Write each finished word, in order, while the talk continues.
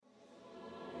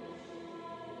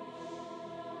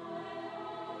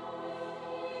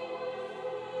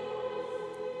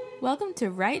Welcome to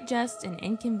Right, Just, and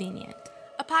Inconvenient,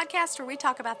 a podcast where we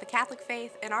talk about the Catholic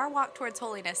faith and our walk towards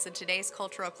holiness in today's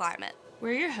cultural climate.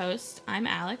 We're your hosts. I'm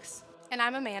Alex. And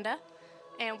I'm Amanda.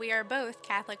 And we are both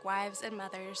Catholic wives and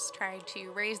mothers trying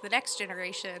to raise the next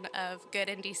generation of good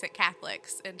and decent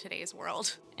Catholics in today's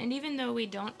world. And even though we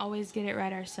don't always get it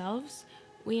right ourselves,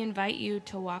 we invite you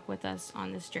to walk with us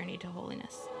on this journey to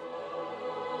holiness.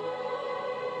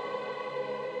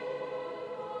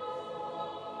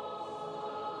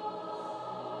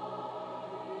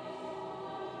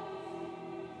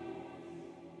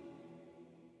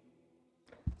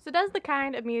 So does the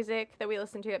kind of music that we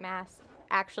listen to at Mass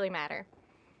actually matter?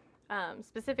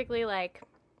 Specifically, like,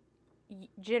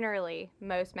 generally,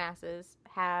 most Masses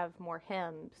have more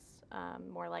hymns,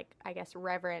 more like, I guess,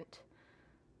 reverent,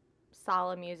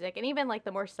 solemn music. And even, like,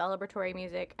 the more celebratory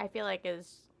music, I feel like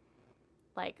is,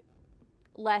 like,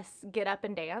 less get up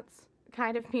and dance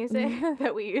kind of music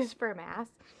that we use for Mass.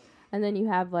 And then you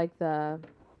have, like, the,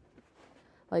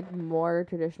 like, more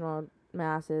traditional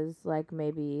Masses, like,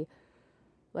 maybe...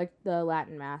 like the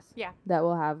Latin Mass. Yeah. That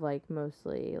will have, like,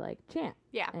 mostly, like, chant.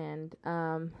 Yeah. And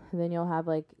then you'll have,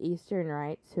 like, Eastern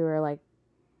rites who are, like,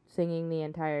 singing the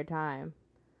entire time.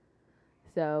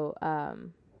 So,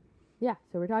 yeah.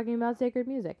 So we're talking about sacred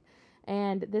music.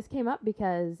 And this came up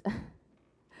because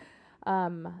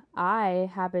I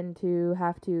happen to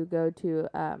have to go to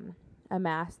a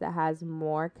Mass that has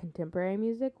more contemporary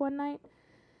music one night.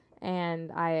 And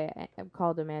I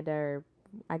called Amanda, or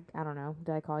I don't know.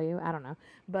 Did I call you? I don't know.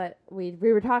 But we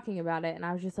were talking about it, and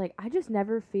I was just like, I just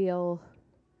never feel,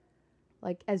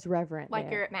 like, as reverent Like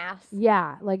there. you're at Mass.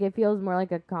 Yeah. Like, it feels more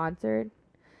like a concert.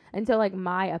 And so, like,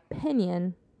 my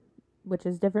opinion, which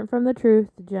is different from the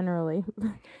truth, generally,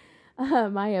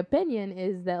 my opinion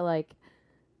is that, like,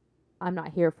 I'm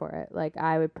not here for it. Like,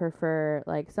 I would prefer,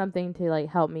 like, something to, like,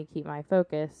 help me keep my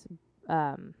focus,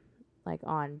 like,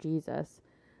 on Jesus.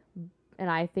 And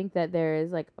I think that there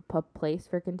is, like, a place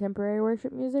for contemporary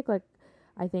worship music. Like,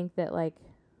 I think that, like...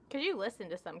 Because you listen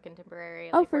to some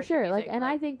contemporary, like, oh, for worship sure. music, Like, and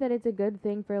I think that it's a good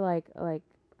thing for, like, what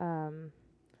are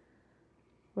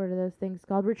those things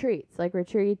called? Retreats. Like,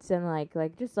 retreats and, like,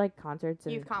 just, like, concerts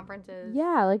and... youth conferences.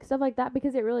 yeah, like, stuff like that.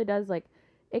 Because it really does, like,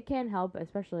 it can help,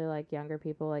 especially, like, younger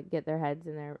people, like, get their heads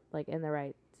in their, like, in the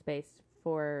right space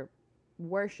for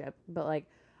worship. But, like,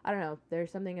 I don't know.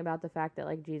 There's something about the fact that,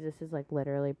 like, Jesus is, like,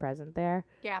 literally present there.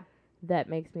 Yeah. That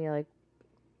makes me, like,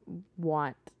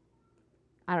 want,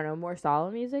 I don't know, more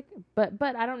solemn music. But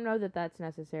I don't know that that's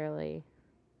necessarily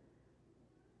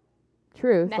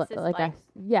truth. Yeah.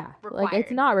 required. Like,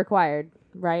 it's not required,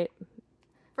 right?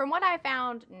 From what I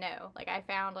found, no. Like, I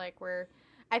found, like,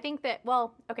 I think that,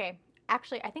 well, okay.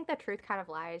 Actually, I think the truth kind of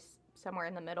lies somewhere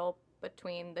in the middle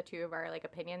between the two of our, like,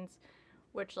 opinions.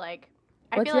 Which, like...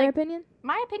 What's your opinion?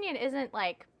 My opinion isn't,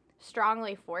 like,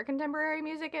 strongly for contemporary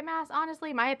music at Mass,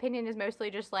 honestly. My opinion is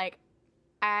mostly just, like,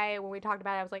 when we talked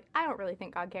about it, I was like, I don't really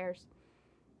think God cares.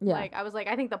 Yeah. Like, I was like,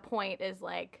 I think the point is,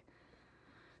 like,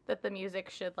 that the music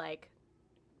should, like,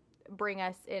 bring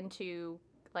us into,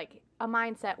 like, a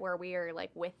mindset where we are,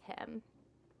 like, with Him.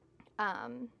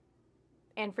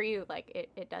 And for you, like,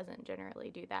 it doesn't generally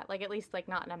do that. Like, at least, like,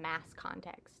 not in a Mass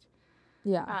context.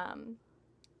 Yeah.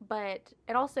 But,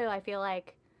 and also I feel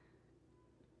like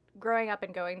growing up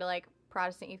and going to, like,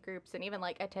 Protestant youth groups and even,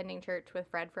 like, attending church with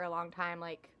Fred for a long time,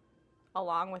 like,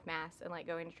 along with Mass and, like,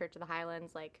 going to Church of the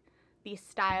Highlands, like, the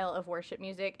style of worship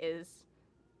music is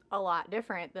a lot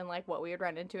different than, like, what we would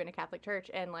run into in a Catholic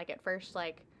church. And, like, at first,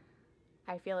 like,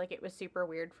 I feel like it was super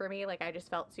weird for me. Like, I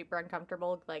just felt super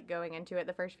uncomfortable, like, going into it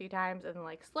the first few times. And then,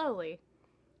 like, slowly,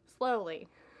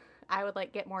 I would,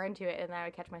 like, get more into it, and then I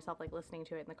would catch myself, like, listening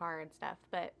to it in the car and stuff.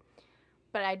 But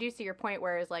I do see your point,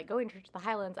 whereas, like, going to Church of the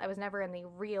Highlands, I was never in the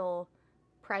real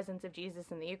presence of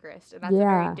Jesus in the Eucharist. And that's a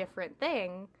very different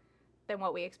thing than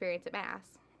what we experience at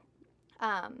Mass.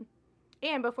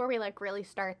 And before we, like, really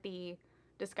start the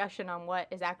discussion on what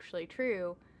is actually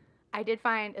true, I did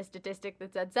find a statistic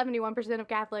that said 71% of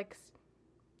Catholics,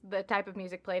 the type of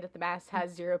music played at the Mass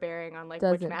has zero bearing on, like,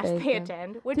 which Mass they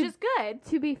attend, which is good.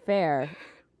 To be fair...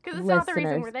 because it's not the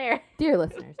reason we're there. Dear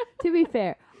listeners, to be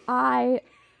fair, I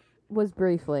was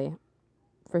briefly,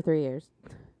 for 3 years,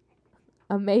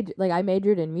 I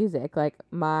majored in music. Like,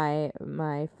 my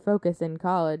focus in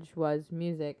college was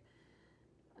music.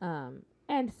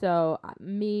 And so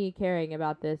me caring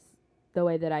about this the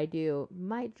way that I do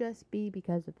might just be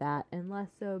because of that, and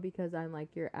less so because I'm,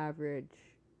 like, your average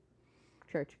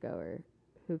churchgoer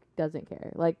who doesn't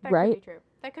care. Like, that right? That could be true.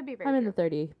 That could be very I'm in true.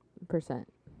 the 30%.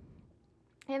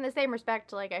 In the same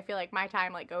respect, like, I feel like my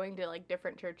time, like, going to, like,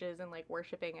 different churches and, like,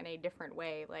 worshiping in a different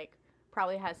way, like,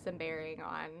 probably has some bearing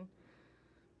on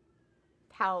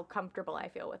how comfortable I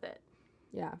feel with it.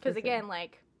 Yeah. Because again,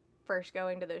 like, first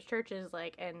going to those churches,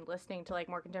 like, and listening to, like,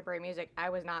 more contemporary music, I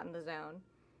was not in the zone.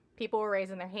 People were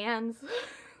raising their hands.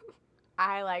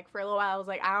 I, like, for a little while, I was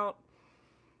like, I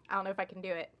don't know if I can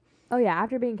do it. Oh yeah,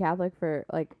 after being Catholic for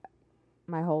like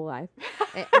my whole life,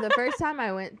 the first time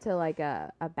I went to like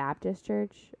a Baptist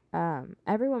church,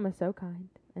 everyone was so kind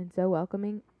and so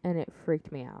welcoming, and it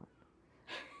freaked me out.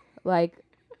 Like,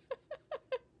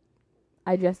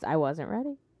 I wasn't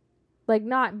ready. Like,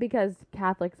 not because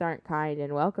Catholics aren't kind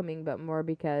and welcoming, but more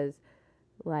because,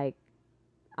 like,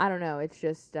 I don't know, it's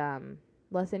just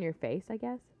less in your face, I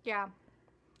guess. Yeah.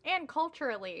 And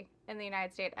culturally, in the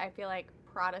United States, I feel like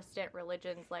Protestant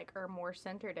religions, like, are more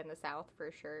centered in the South,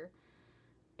 for sure.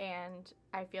 And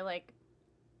I feel like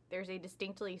there's a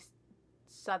distinctly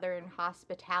Southern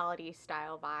hospitality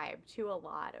style vibe to a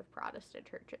lot of Protestant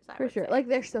churches, I For would sure. say. Like,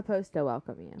 they're supposed to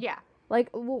welcome you. Yeah. Like,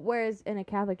 whereas in a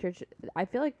Catholic church, I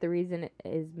feel like the reason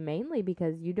is mainly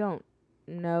because you don't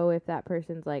know if that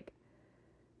person's, like,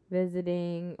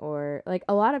 visiting or, like,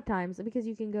 a lot of times, because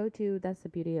you can go to, that's the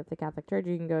beauty of the Catholic Church,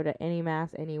 you can go to any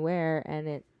mass anywhere, and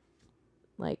it,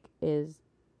 like, is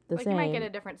the Like, same. you might get a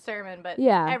different sermon, but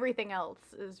Yeah. everything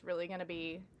else is really going to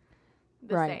be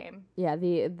the Right. same. Yeah,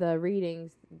 the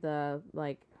readings, the,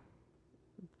 like,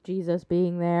 Jesus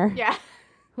being there. Yeah.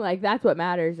 Like, that's what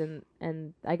matters,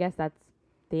 and I guess that's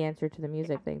the answer to the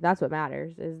music thing. That's what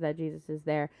matters, is that Jesus is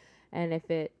there. And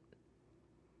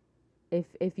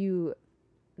if you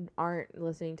aren't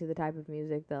listening to the type of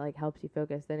music that, like, helps you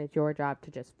focus, then it's your job to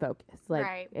just focus. Like,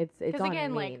 Right. it's 'Cause on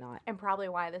again, me, like, not. and probably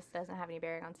why this doesn't have any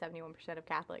bearing on 71% of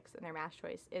Catholics and their mass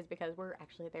choice is because we're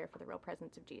actually there for the real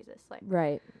presence of Jesus. Like,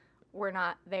 Right. we're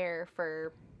not there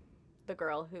for the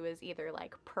girl who is either,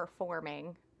 like,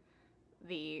 performing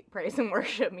the praise and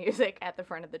worship music at the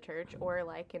front of the church or,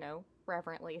 like, you know,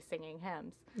 reverently singing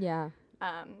hymns. Yeah.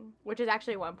 Which is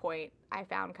actually one point I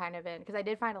found kind of in, because I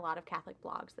did find a lot of Catholic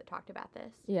blogs that talked about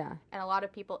this. Yeah. And a lot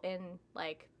of people in,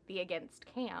 like, the against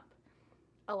camp,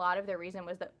 a lot of their reason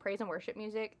was that praise and worship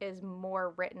music is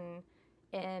more written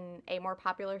in a more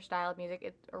popular style of music.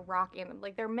 It's a rock anthem.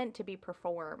 Like, they're meant to be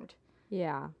performed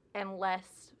Yeah. and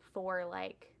less for,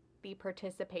 like, the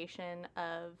participation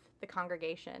of the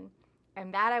congregation.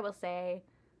 And that, I will say,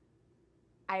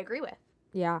 I agree with.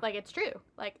 Yeah. Like, it's true.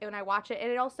 Like, when I watch it,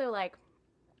 and it also, like,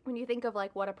 when you think of,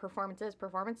 like, what a performance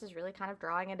is really kind of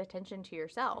drawing an attention to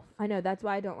yourself. I know, that's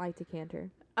why I don't like to cantor.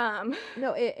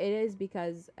 No, it is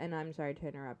because, and I'm sorry to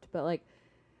interrupt, but, like,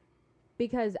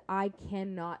 because I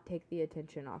cannot take the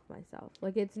attention off myself.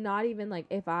 Like, it's not even, like,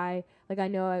 if I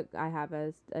know I have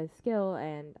a skill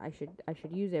and I should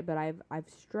use it, but I've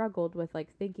struggled with,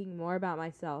 like, thinking more about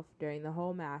myself during the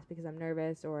whole mass because I'm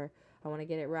nervous or I want to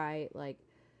get it right, like,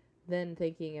 than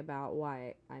thinking about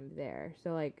why I'm there.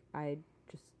 So, like, I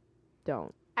just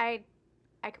don't. I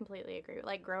completely agree.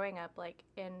 Like, growing up, like,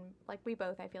 in, like, we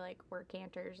both, I feel like, were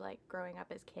cantors, like, growing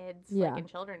up as kids, Yeah. like, in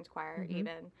children's choir, Mhm.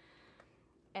 even.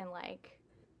 And, like,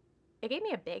 it gave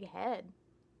me a big head.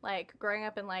 Like, growing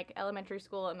up in, like, elementary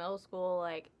school and middle school,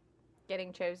 like,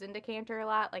 getting chosen to cantor a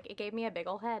lot, like, it gave me a big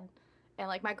old head. And,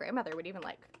 like, my grandmother would even,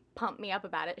 like, pump me up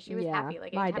about it. She was Yeah, happy.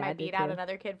 Like, my anytime I dad did beat out too.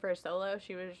 another kid for a solo,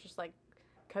 she was just, like,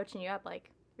 coaching you up,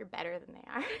 like, you're better than they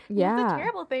are. Yeah. It's a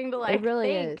terrible thing to, like, It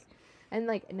really think. is. And,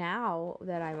 like, now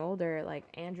that I'm older, like,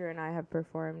 Andrew and I have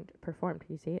performed,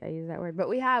 you see, I use that word, but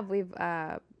we've,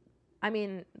 I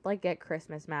mean, like, at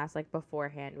Christmas Mass, like,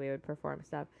 beforehand, we would perform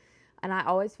stuff, and I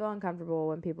always feel uncomfortable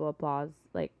when people applaud,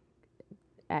 like,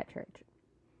 at church.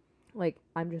 Like,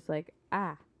 I'm just like,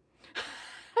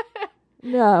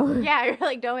 no. Yeah, you're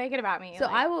like, don't make it about me. So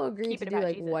like, I will agree keep to it do, about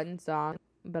like, Jesus. one song,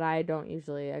 but I don't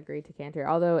usually agree to cantor,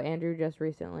 although Andrew just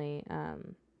recently,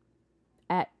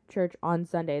 at church on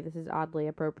Sunday, this is oddly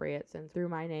appropriate since threw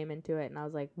my name into it, and I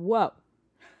was like, whoa.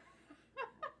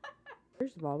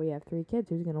 First of all, we have 3 kids.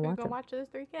 Who's gonna Who's watch gonna them? watch those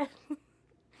 3 kids?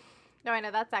 No, I know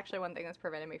that's actually one thing that's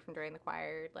prevented me from joining the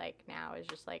choir. Like, now is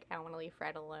just like, I don't want to leave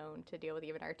Fred alone to deal with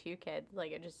even our 2 kids.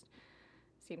 Like, it just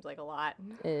seems like a lot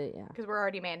Yeah, because we're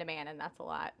already man to man, and that's a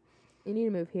lot. you need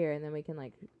to move here, and then we can,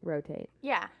 like, rotate.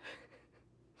 Yeah.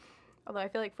 Although I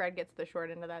feel like Fred gets the short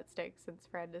end of that stick since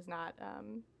Fred is not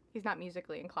he's not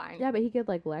musically inclined. Yeah, but he could,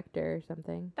 like, lecture or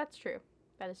something. That's true.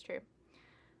 That is true.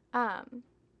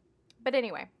 But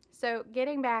anyway, so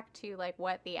getting back to, like,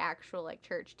 what the actual, like,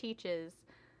 church teaches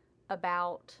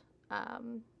about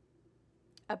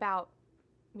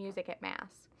music at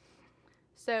Mass.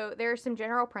 So there are some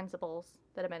general principles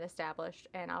that have been established,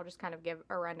 and I'll just kind of give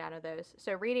a rundown of those.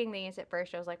 So reading these at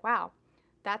first, I was like, wow,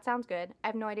 that sounds good. I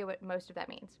have no idea what most of that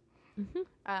means.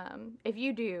 Mm-hmm. If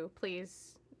you do,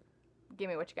 please give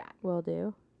me what you got. Will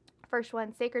do. First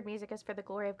one, sacred music is for the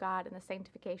glory of God and the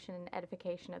sanctification and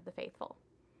edification of the faithful.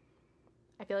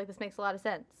 I feel like this makes a lot of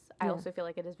sense. I Yeah. also feel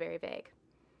like it is very vague.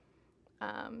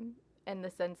 In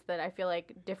the sense that I feel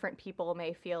like different people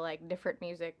may feel like different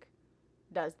music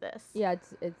does this. Yeah,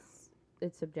 it's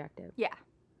subjective. Yeah.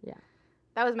 Yeah.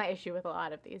 That was my issue with a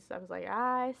lot of these. I was like,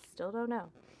 I still don't know.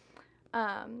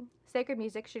 Sacred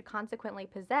music should consequently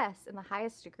possess, in the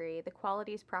highest degree, the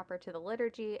qualities proper to the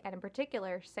liturgy, and in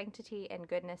particular, sanctity and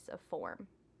goodness of form.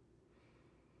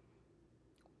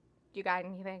 You got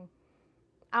anything?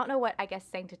 I don't know what, I guess,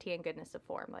 sanctity and goodness of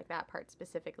form, like that part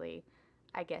specifically,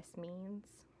 I guess, means.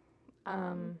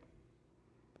 I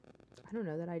don't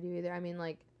know that I do either. I mean,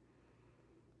 like,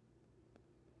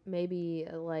 maybe,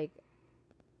 like,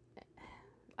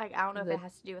 I don't know if the- it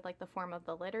has to do with, like, the form of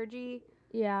the liturgy.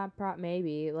 yeah,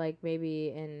 maybe, like, maybe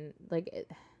in, like,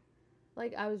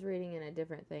 like, I was reading in a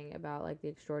different thing about, like, the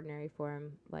extraordinary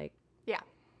form, like, Yeah.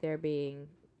 there being,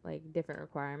 like, different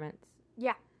requirements.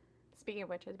 Yeah. Speaking of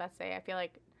which, I was about to say, I feel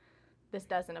like this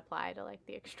doesn't apply to, like,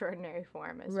 the extraordinary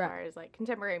form as Right. far as, like,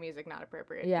 contemporary music not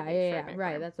appropriate. Yeah, for the yeah, extraordinary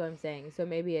right. form. That's what I'm saying. So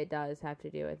maybe it does have to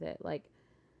do with it. Like,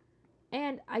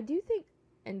 and I do think,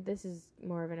 and this is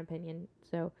more of an opinion,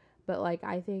 so, but like,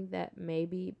 I think that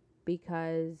maybe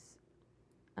because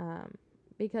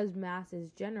mass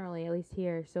is generally, at least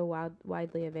here, so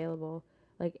widely available,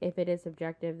 like, if it is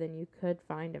subjective, then you could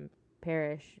find a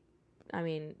parish, I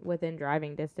mean, within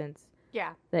driving distance,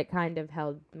 Yeah, that kind of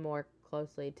held more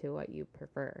closely to what you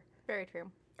prefer. very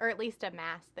true. Or at least a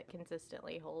mass that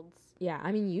consistently holds. Yeah,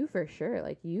 I mean, you for sure.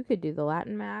 Like, you could do the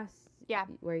Latin Mass. Yeah.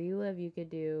 Where you live, you could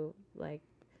do, like,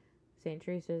 St.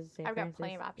 Teresa's, St. I've got Francis.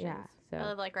 plenty of options. Yeah, I so.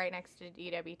 live, like, right next to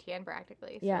EWTN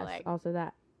practically. So, Yes, like, also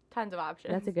that. tons of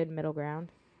options. That's a good middle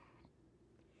ground.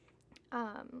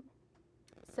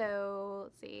 So,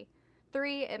 let's see.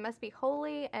 3, it must be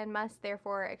holy and must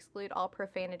therefore exclude all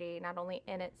profanity, not only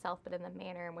in itself, but in the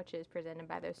manner in which it is presented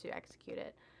by those who execute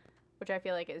it, which I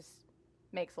feel like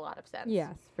makes a lot of sense.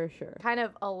 Yes, for sure. Kind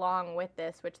of along with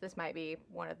this, which this might be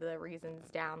one of the reasons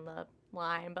down the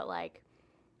line, but like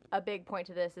a big point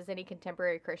to this is any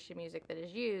contemporary Christian music that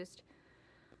is used,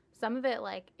 some of it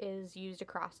like is used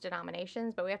across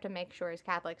denominations, but we have to make sure as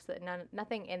Catholics that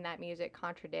nothing in that music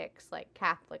contradicts like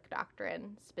Catholic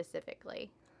doctrine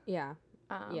specifically. Yeah,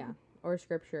 yeah. Or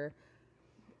scripture.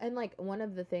 And, like, one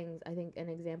of the things, I think, an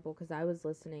example, because I was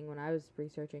listening when I was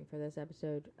researching for this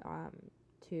episode,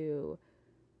 to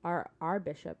our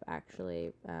bishop,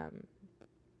 actually,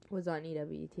 was on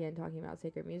EWTN talking about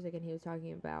sacred music, and he was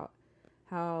talking about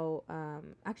how,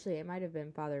 actually, it might have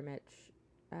been Father Mitch,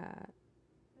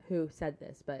 who said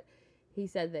this, but he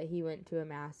said that he went to a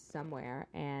mass somewhere,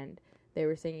 and they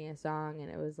were singing a song,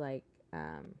 and it was like,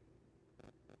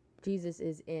 Jesus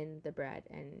is in the bread,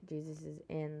 and Jesus is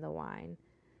in the wine.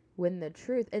 When the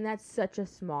truth, and that's such a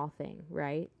small thing,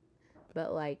 right?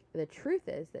 But, like, the truth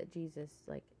is that Jesus,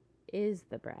 like, is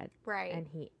the bread. Right. And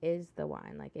he is the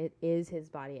wine. Like, it is his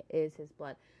body. It is his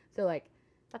blood. So, like,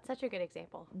 That's such a good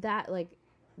example. that, like,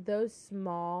 those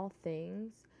small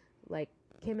things, like,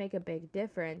 can make a big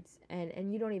difference.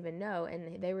 And you don't even know.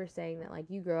 And they were saying that, like,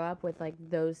 you grow up with, like,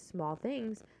 those small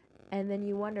things, and then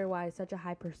you wonder why such a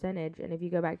high percentage, and if you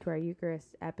go back to our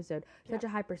Eucharist episode, such a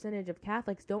high percentage of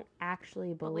Catholics don't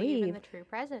actually Believe in the true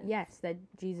presence. yes, that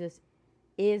Jesus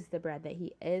is the bread, that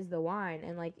he is the wine,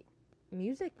 and, like,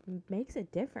 music makes a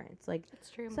difference. Like, It's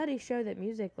true. studies show that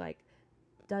music, like,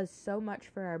 does so much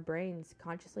for our brains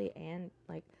consciously and,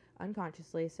 like,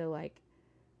 unconsciously. So, like,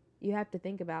 you have to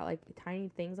think about, like, tiny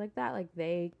things like that. Like,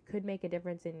 they could make a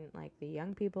difference in, like, the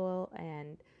young people,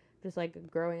 and just,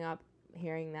 like, growing up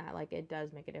hearing that, like, it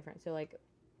does make a difference. So, like,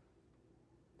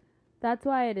 that's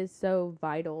why it is so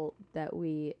vital that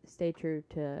we stay true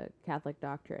to Catholic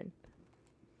doctrine.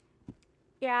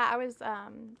 Yeah, I was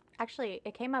actually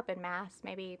it came up in mass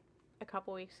maybe a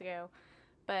couple weeks ago,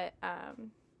 but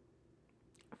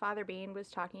Father Bean was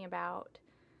talking about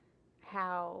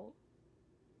how,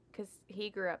 because he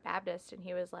grew up Baptist, and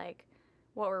he was like,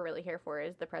 what we're really here for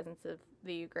is the presence of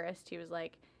the Eucharist. He was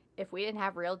like, if we didn't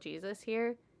have real Jesus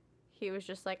here, he was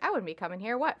just like, I wouldn't be coming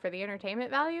here. What, for the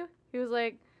entertainment value? He was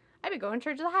like, I'd be going to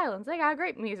Church of the Highlands. They got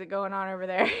great music going on over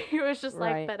there. He was just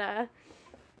Right. like,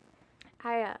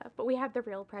 but we have the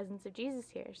real presence of Jesus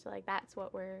here. So, like, that's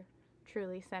what we're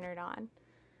truly centered on.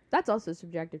 That's also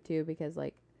subjective too, because,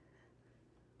 like,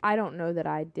 I don't know that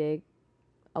I dig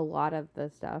a lot of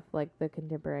the stuff, like the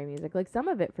contemporary music. Like, some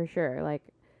of it for sure, like,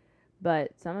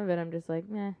 but some of it I'm just like,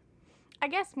 meh, I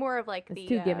guess more of like it's the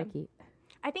too gimmicky.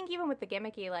 I think even with the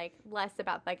gimmicky, like less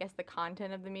about I guess the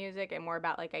content of the music and more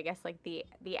about like I guess like the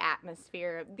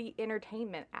atmosphere, the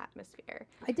entertainment atmosphere.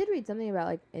 I did read something about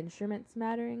like instruments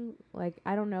mattering. Like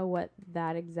I don't know what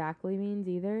that exactly means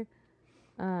either.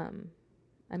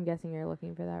 I'm guessing you're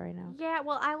looking for that right now. Yeah,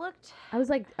 well, I looked. I was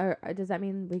like, does that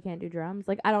mean we can't do drums?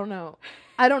 Like I don't know.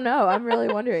 I don't know. I'm really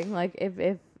wondering like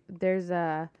if there's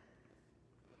a.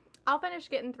 I'll finish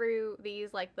getting through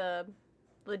these like the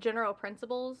general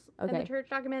principles in Okay. the church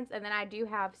documents, and then I do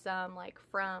have some like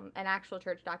from an actual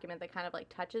church document that kind of like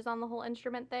touches on the whole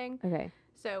instrument thing. Okay.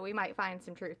 So we might find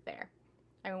some truth there.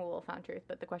 I mean, we'll find truth,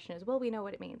 but the question is, will we know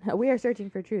what it means? We are searching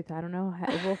for truth. I don't know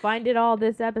if we'll find it all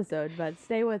this episode, but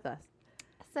stay with us.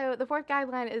 So the fourth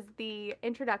guideline is the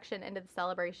introduction into the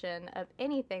celebration of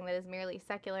anything that is merely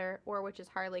secular or which is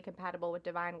hardly compatible with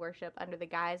divine worship under the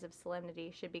guise of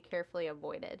solemnity should be carefully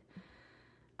avoided.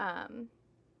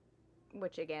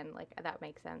 Which again, like that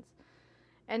makes sense.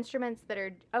 Instruments that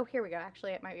are, oh, here we go.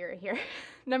 Actually, it might be right here.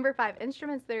 Number 5,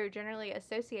 instruments that are generally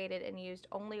associated and used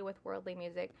only with worldly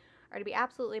music are to be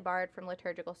absolutely barred from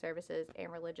liturgical services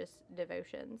and religious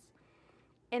devotions.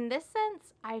 In this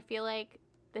sense, I feel like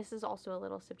this is also a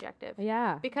little subjective.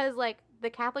 Yeah. Because, like, the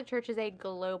Catholic Church is a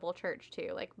global church,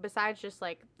 too. Like, besides just,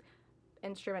 like,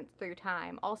 instruments through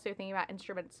time, also thinking about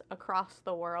instruments across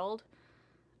the world,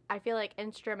 I feel like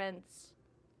instruments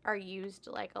are used,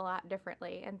 like, a lot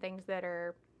differently, and things that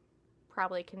are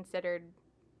probably considered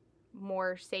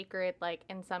more sacred, like,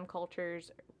 in some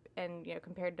cultures, and, you know,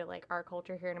 compared to, like, our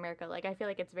culture here in America. Like, I feel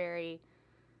like it varies.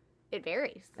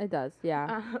 It does,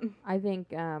 yeah. I think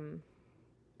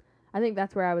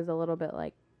that's where I was a little bit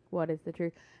like, what is the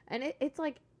truth? And it's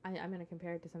like, I'm going to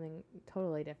compare it to something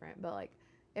totally different, but, like,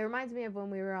 it reminds me of when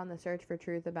we were on the search for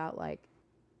truth about, like,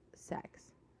 sex.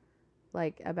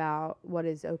 Like, about what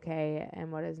is okay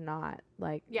and what is not.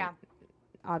 Like, Yeah.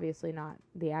 Obviously not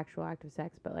the actual act of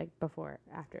sex, but, like, before,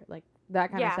 after. Like, that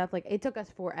kind of Yeah. stuff. Like, it took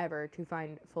us forever to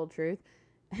find full truth.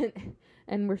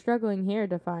 And we're struggling here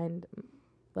to find,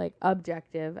 like,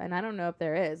 objective. And I don't know if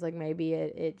there is. Like, maybe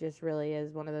it just really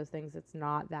is one of those things that's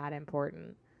not that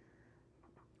important.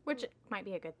 Which might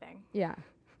be a good thing. Yeah.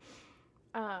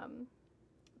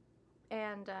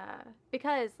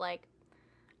 Because, like,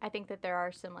 I think that there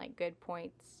are some, like, good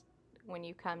points when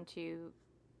you come to...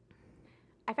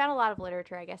 I found a lot of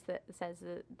literature, I guess, that says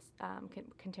that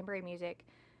contemporary music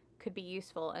could be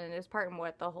useful, and it is part of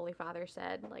what the Holy Father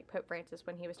said, like Pope Francis,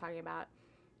 when he was talking about,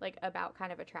 like, about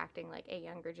kind of attracting, like, a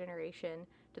younger generation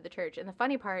to the church. And the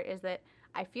funny part is that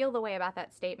I feel the way about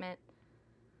that statement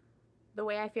the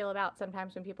way I feel about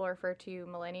sometimes when people refer to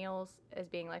millennials as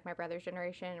being like my brother's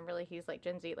generation, and really he's like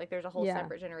Gen Z, like there's a whole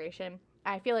separate generation.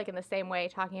 I feel like in the same way,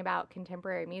 talking about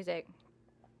contemporary music,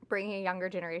 bringing a younger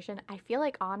generation, I feel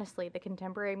like honestly the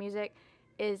contemporary music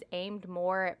is aimed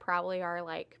more at probably our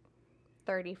like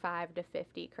 35 to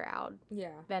 50 crowd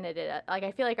than it is. Like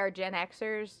I feel like our Gen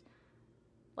Xers,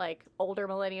 like older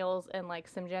millennials and like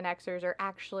some Gen Xers are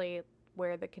actually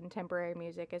where the contemporary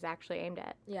music is actually aimed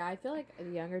at. Yeah, I feel like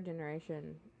the younger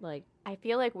generation, like... I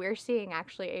feel like we're seeing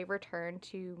actually a return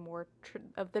to more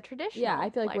of the traditional. Yeah, I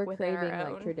feel like we're craving,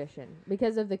 like, tradition.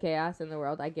 Because of the chaos in the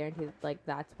world, I guarantee, like,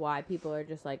 that's why people are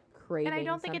just, like, craving And I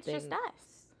don't think it's just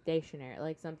us. Stationary,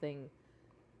 like something...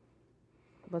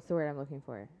 What's the word I'm looking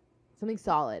for? Something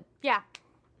solid. Yeah.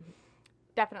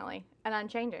 Definitely. And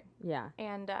unchanging. Yeah.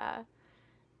 And,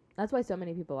 that's why so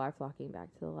many people are flocking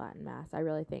back to the Latin Mass. I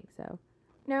really think so.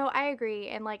 No, I agree.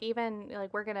 And, like, even,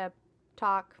 like, we're going to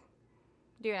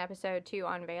do an episode, too,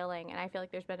 on veiling. And I feel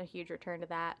like there's been a huge return to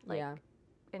that. Like, yeah.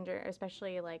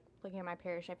 Especially, like, looking at my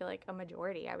parish, I feel like a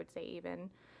majority, I would say, even.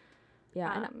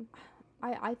 Yeah, and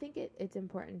I think it's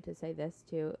important to say this,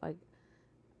 too. Like,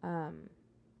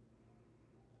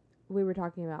 we were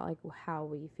talking about, like, how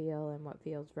we feel and what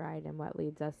feels right and what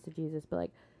leads us to Jesus. But,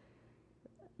 like,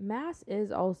 Mass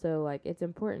is also, like, it's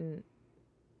important.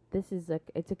 This is, like,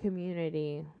 it's a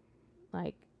community,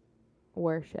 like,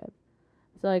 worship.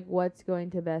 So, like, what's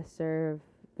going to best serve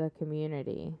the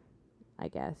community, I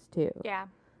guess, too. Yeah.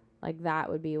 Like, that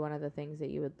would be one of the things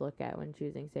that you would look at when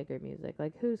choosing sacred music.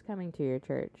 Like, who's coming to your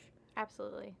church?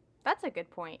 Absolutely. That's a good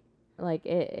point. Like,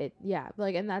 yeah.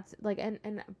 Like, and that's, like, and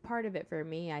part of it for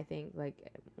me, I think, like,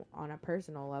 on a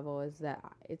personal level is that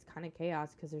it's kind of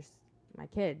chaos because there's my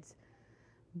kids.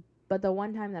 But the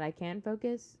one time that I can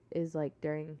focus is, like,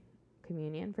 during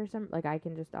communion for some, like, I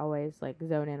can just always, like,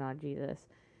 zone in on Jesus.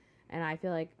 And I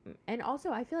feel like, and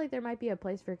also I feel like there might be a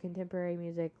place for contemporary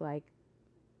music, like,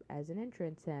 as an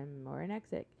entrance hymn or an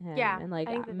exit hymn. Yeah, and, like,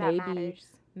 I think that matters.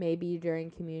 maybe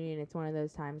during communion it's one of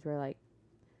those times where, like,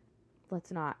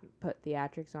 let's not put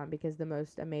theatrics on because the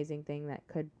most amazing thing that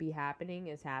could be happening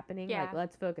is happening. Yeah. Like,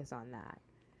 let's focus on that.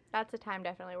 That's a time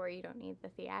definitely where you don't need the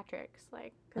theatrics. 'Cause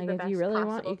Like, the if you best really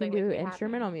want, possible you can thing would do be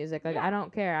instrumental happening. music. Like, Yeah. I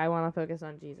don't care. I want to focus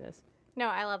on Jesus. No,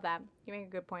 I love that. You make a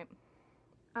good point.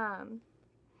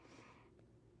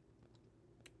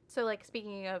 So, like,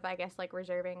 speaking of, I guess, like,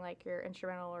 reserving, like, your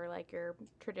instrumental or, like, your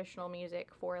traditional music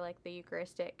for, like, the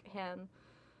Eucharistic hymn,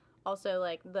 also,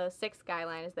 like, the sixth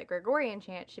guideline is that Gregorian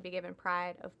chant should be given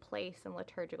pride of place in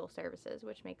liturgical services,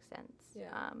 which makes sense.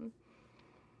 Yeah.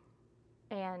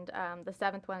 And the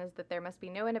seventh one is that there must be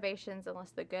no innovations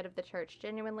unless the good of the church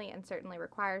genuinely and certainly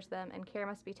requires them, and care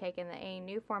must be taken that any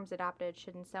new forms adopted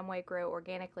should in some way grow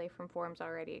organically from forms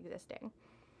already existing.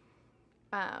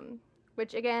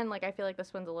 Which, again, like, I feel like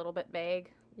this one's a little bit vague,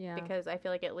 Yeah. because I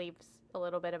feel like it leaves a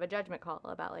little bit of a judgment call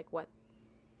about, like, what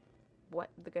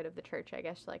the good of the church, I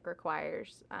guess, like,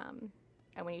 requires. And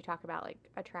when you talk about, like,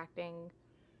 attracting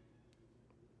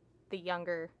the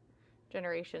younger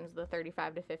generations, the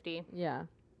 35 to 50 Yeah.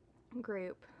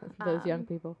 group. Those young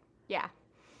people. Yeah.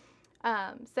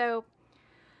 So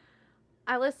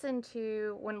I listened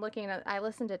to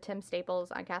Tim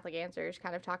Staples on Catholic Answers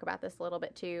kind of talk about this a little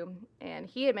bit too, and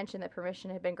he had mentioned that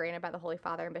permission had been granted by the Holy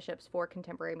Father and bishops for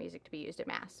contemporary music to be used at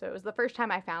Mass. So it was the first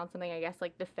time I found something, I guess,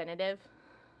 like, definitive.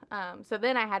 So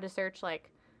then I had to search,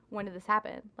 like, when did this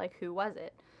happen? Like, who was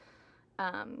it?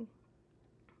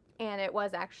 And it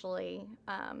was actually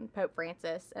Pope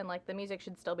Francis, and, like, the music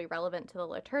should still be relevant to the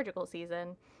liturgical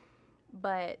season,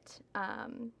 but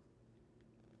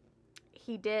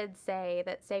he did say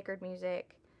that sacred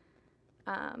music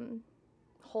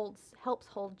helps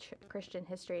hold Christian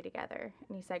history together.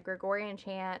 And he said Gregorian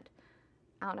chant,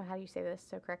 I don't know how you say this,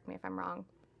 so correct me if I'm wrong.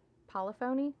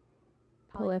 Polyphony.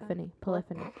 Polyphony.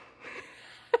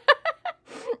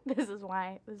 This is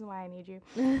why I need you.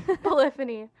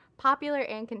 Polyphony, popular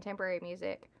and contemporary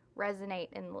music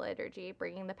resonate in the liturgy,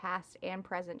 bringing the past and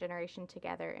present generation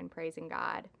together in praising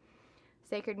God.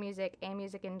 Sacred music and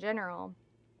music in general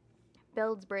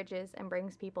builds bridges and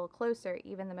brings people closer,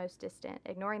 even the most distant,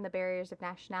 ignoring the barriers of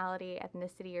nationality,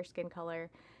 ethnicity, or skin color.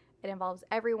 It involves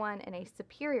everyone in a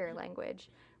superior language,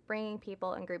 bringing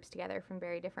people and groups together from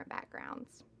very different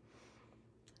backgrounds.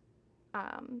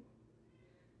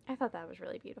 I thought that was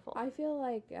really beautiful. I feel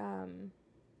like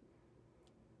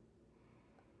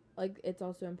it's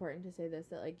also important to say this,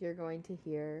 that, like, you're going to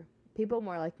hear people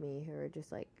more like me who are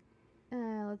just like,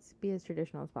 let's be as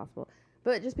traditional as possible.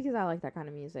 But just because I like that kind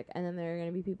of music. And then there are going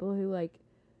to be people who, like,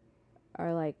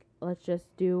 are like, let's just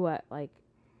do what, like,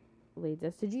 leads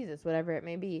us to Jesus, whatever it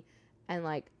may be. And,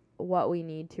 like, what we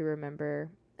need to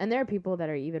remember. And there are people that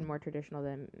are even more traditional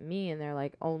than me, and they're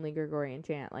like, only Gregorian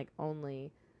chant, like,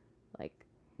 only, like,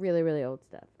 really, really old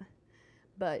stuff.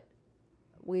 But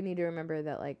we need to remember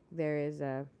that, like, there is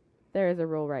a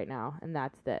rule right now, and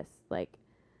that's this. Like,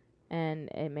 and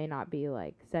it may not be,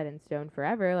 like, set in stone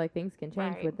forever. Like, things can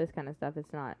change Right. with this kind of stuff.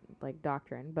 It's not, like,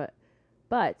 doctrine.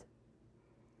 But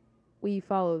we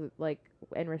follow, like,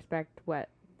 and respect what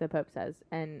the Pope says.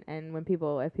 And if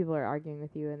people are arguing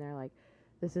with you and they're like,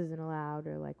 this isn't allowed,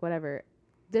 or, like, whatever,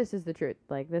 this is the truth.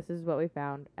 Like, this is what we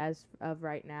found as of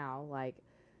right now. Like,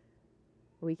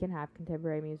 we can have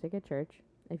contemporary music at church.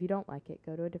 If you don't like it,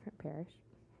 go to a different parish.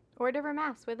 Or a different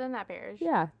mass within that parish.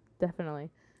 Yeah,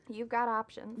 definitely. You've got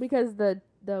options. Because the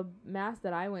mass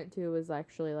that I went to was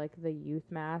actually, like, the youth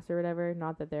mass or whatever.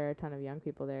 Not that there are a ton of young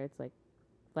people there. It's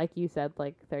like you said,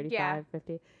 like 35,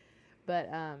 50. But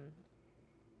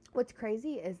what's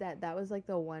crazy is that was, like,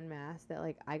 the one mass that,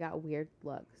 like, I got weird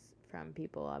looks from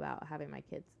people about having my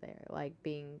kids there, like,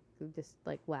 being just,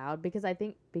 like, loud. Because I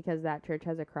think because that church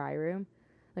has a cry room.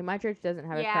 Like, my church doesn't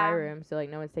have a cry room, so, like,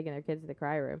 no one's taking their kids to the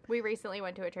cry room. We recently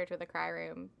went to a church with a cry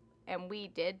room, and we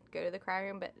did go to the cry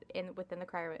room, but within the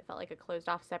cry room, it felt like a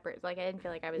closed-off separate. Like, I didn't feel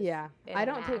like I was. Yeah, in I a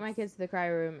don't take my mass. kids to the cry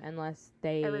room unless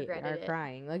they I are regretted it.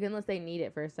 crying. Like, unless they need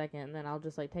it for a second, and then I'll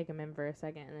just, like, take them in for a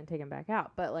second and then take them back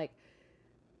out. But, like,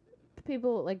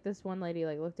 people, like, this one lady,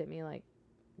 like, looked at me like,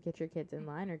 get your kids in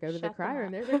line or go to the Shut cry them room.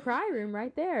 up. There's a cry room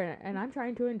right there, and I'm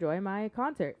trying to enjoy my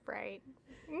concert. Right.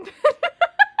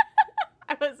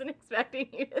 I wasn't expecting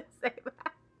you to say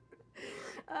that.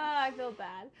 I feel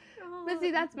bad. But see,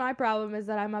 that's my problem, is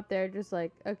that I'm up there just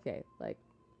like, okay, like,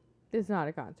 it's not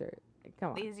a concert. Come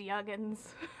on. These youngins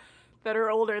that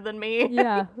are older than me.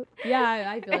 Yeah,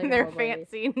 I feel like and an their old lady.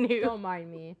 fancy new. Don't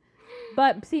mind me.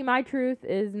 But see, my truth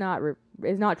is not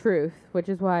truth, which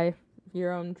is why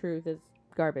your own truth is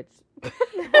garbage.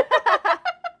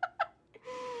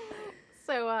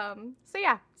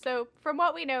 So from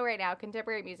what we know right now,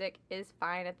 contemporary music is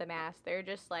fine at the mass. They're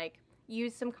just like,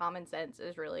 use some common sense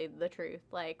is really the truth,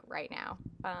 like right now,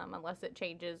 unless it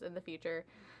changes in the future.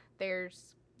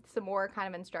 There's some more kind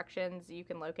of instructions. You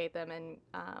can locate them in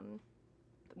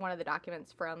one of the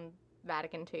documents from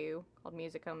Vatican II called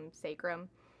Musicum Sacrum.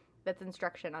 That's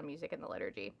instruction on music in the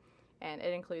liturgy. And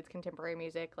it includes contemporary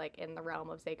music, like in the realm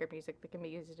of sacred music that can be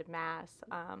used in Mass.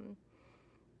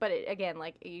 But it, again,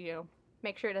 like, you know,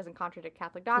 make sure it doesn't contradict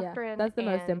Catholic doctrine. Yeah, that's the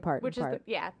most important part.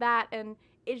 That, and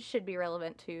it should be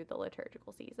relevant to the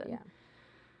liturgical season.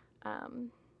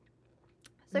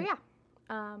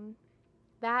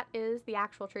 That is the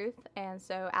actual truth. And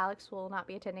so Alex will not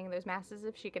be attending those Masses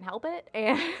if she can help it.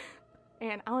 And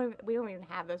we don't even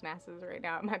have those Masses right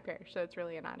now at my parish, so it's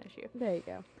really a non-issue. There you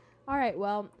go. All right,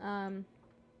 well,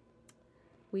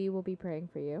 we will be praying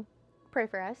for you. Pray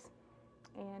for us,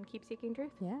 and keep seeking truth.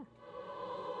 Yeah.